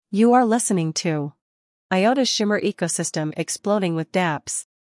You are listening to IOTA's Shimmer Ecosystem Exploding with dApps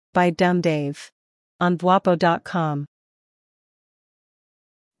by Dumb Dave on Dwapo.com.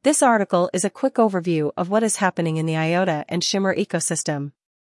 This article is a quick overview of what is happening in the IOTA and Shimmer ecosystem.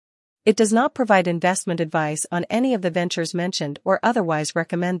 It does not provide investment advice on any of the ventures mentioned or otherwise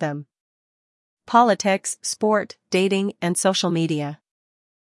recommend them. Politics, sport, dating, and social media.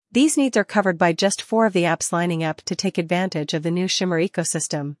 These needs are covered by just 4 of the apps lining up to take advantage of the new Shimmer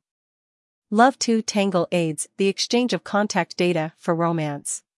ecosystem. Love to Tangle aids the exchange of contact data for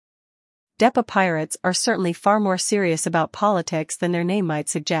romance. dApps pirates are certainly far more serious about politics than their name might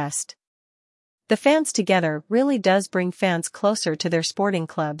suggest. The fans together really does bring fans closer to their sporting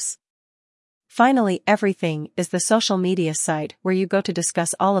clubs. Finally, everything is the social media site where you go to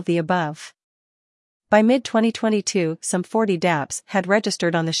discuss all of the above. By mid-2022, some 40 dApps had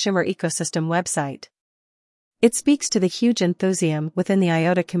registered on the Shimmer ecosystem website. It speaks to the huge enthusiasm within the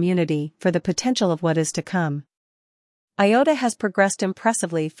IOTA community for the potential of what is to come. IOTA has progressed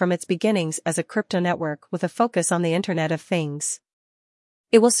impressively from its beginnings as a crypto network with a focus on the Internet of Things.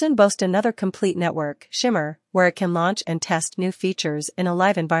 It will soon boast another complete network, Shimmer, where it can launch and test new features in a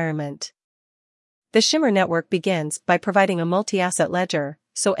live environment. The Shimmer network begins by providing a multi-asset ledger,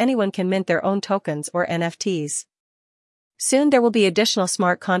 so anyone can mint their own tokens or NFTs. Soon there will be additional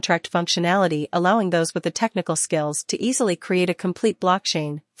smart contract functionality allowing those with the technical skills to easily create a complete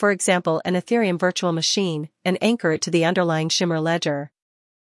blockchain, for example an Ethereum virtual machine, and anchor it to the underlying Shimmer ledger.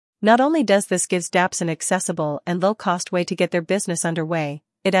 Not only does this give dApps an accessible and low-cost way to get their business underway,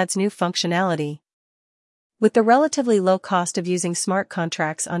 it adds new functionality. With the relatively low cost of using smart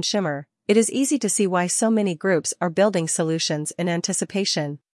contracts on Shimmer, it is easy to see why so many groups are building solutions in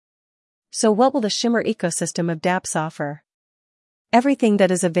anticipation. So what will the Shimmer ecosystem of dApps offer? Everything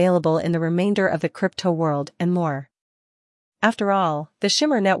that is available in the remainder of the crypto world and more. After all, the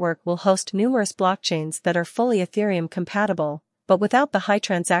Shimmer network will host numerous blockchains that are fully Ethereum compatible, but without the high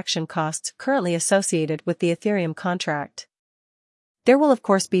transaction costs currently associated with the Ethereum contract. There will of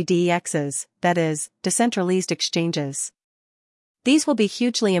course be DEXs, that is, decentralized exchanges. These will be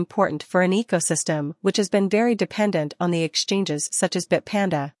hugely important for an ecosystem which has been very dependent on the exchanges such as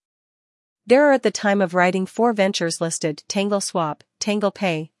Bitpanda. There are at the time of writing 4 ventures listed: TangleSwap,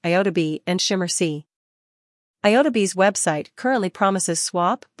 TanglePay, IOTAB, and ShimmerC. IOTAB's website currently promises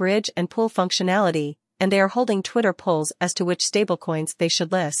swap, bridge, and pool functionality, and they are holding Twitter polls as to which stablecoins they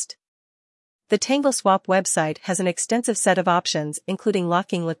should list. The TangleSwap website has an extensive set of options including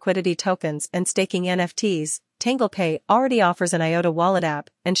locking liquidity tokens and staking NFTs. TanglePay already offers an IOTA wallet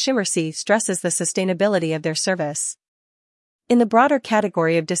app, and ShimmerC stresses the sustainability of their service. In the broader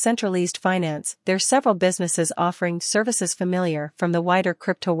category of decentralized finance, there are several businesses offering services familiar from the wider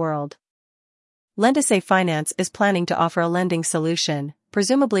crypto world. Lendase Finance is planning to offer a lending solution,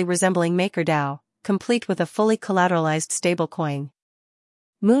 presumably resembling MakerDAO, complete with a fully collateralized stablecoin.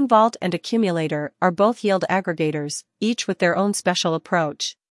 Moonvault and Accumulator are both yield aggregators, each with their own special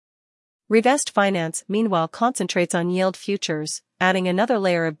approach. Revest Finance, meanwhile, concentrates on yield futures, adding another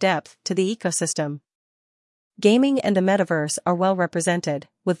layer of depth to the ecosystem. Gaming and the metaverse are well represented,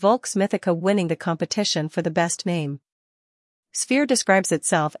 with Volks Mythica winning the competition for the best name. Sphere describes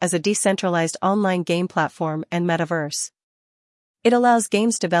itself as a decentralized online game platform and metaverse. It allows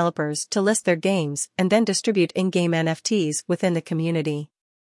games developers to list their games and then distribute in-game NFTs within the community.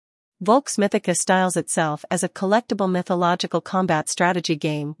 Volks Mythica styles itself as a collectible mythological combat strategy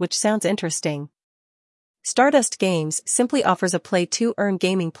game, which sounds interesting. Stardust Games simply offers a play-to-earn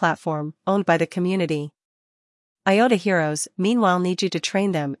gaming platform owned by the community. IOTA heroes, meanwhile, need you to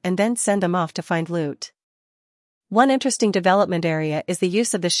train them and then send them off to find loot. One interesting development area is the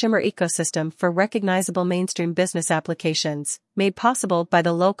use of the Shimmer ecosystem for recognizable mainstream business applications, made possible by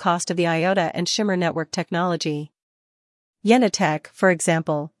the low cost of the IOTA and Shimmer network technology. Yenatech, for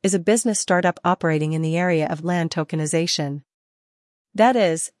example, is a business startup operating in the area of land tokenization. That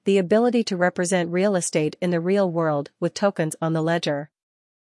is, the ability to represent real estate in the real world with tokens on the ledger.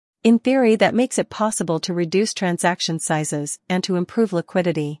 In theory, that makes it possible to reduce transaction sizes and to improve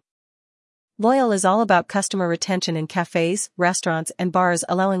liquidity. Loyal is all about customer retention in cafes, restaurants, and bars,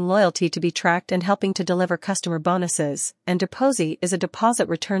 allowing loyalty to be tracked and helping to deliver customer bonuses, and Deposi is a deposit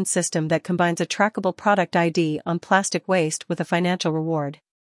return system that combines a trackable product ID on plastic waste with a financial reward.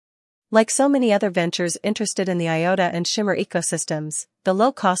 Like so many other ventures interested in the IOTA and Shimmer ecosystems, the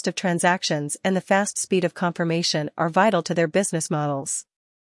low cost of transactions and the fast speed of confirmation are vital to their business models.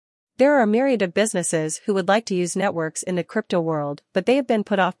 There are a myriad of businesses who would like to use networks in the crypto world, but they have been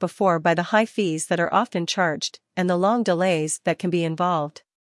put off before by the high fees that are often charged and the long delays that can be involved.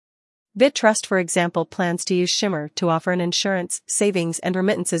 BitTrust, for example, plans to use Shimmer to offer an insurance, savings and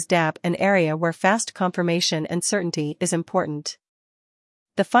remittances dApp, an area where fast confirmation and certainty is important.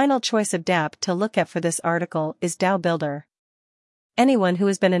 The final choice of dApp to look at for this article is DAO Builder. Anyone who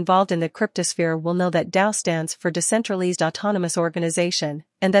has been involved in the cryptosphere will know that DAO stands for Decentralized Autonomous Organization,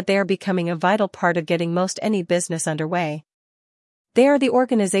 and that they are becoming a vital part of getting most any business underway. They are the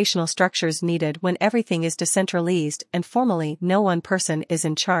organizational structures needed when everything is decentralized and formally no one person is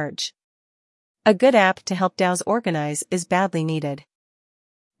in charge. A good app to help DAOs organize is badly needed.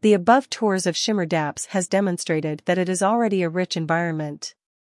 The above tours of Shimmer dApps has demonstrated that it is already a rich environment.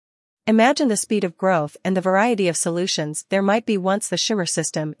 Imagine the speed of growth and the variety of solutions there might be once the Shimmer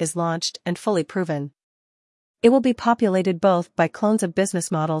system is launched and fully proven. It will be populated both by clones of business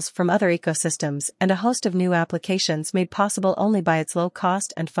models from other ecosystems and a host of new applications made possible only by its low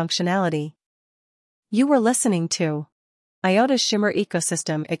cost and functionality. You were listening to IOTA's Shimmer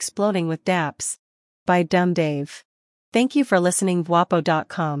Ecosystem Exploding with dApps by Dumb Dave. Thank you for listening.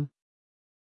 Vuapo.com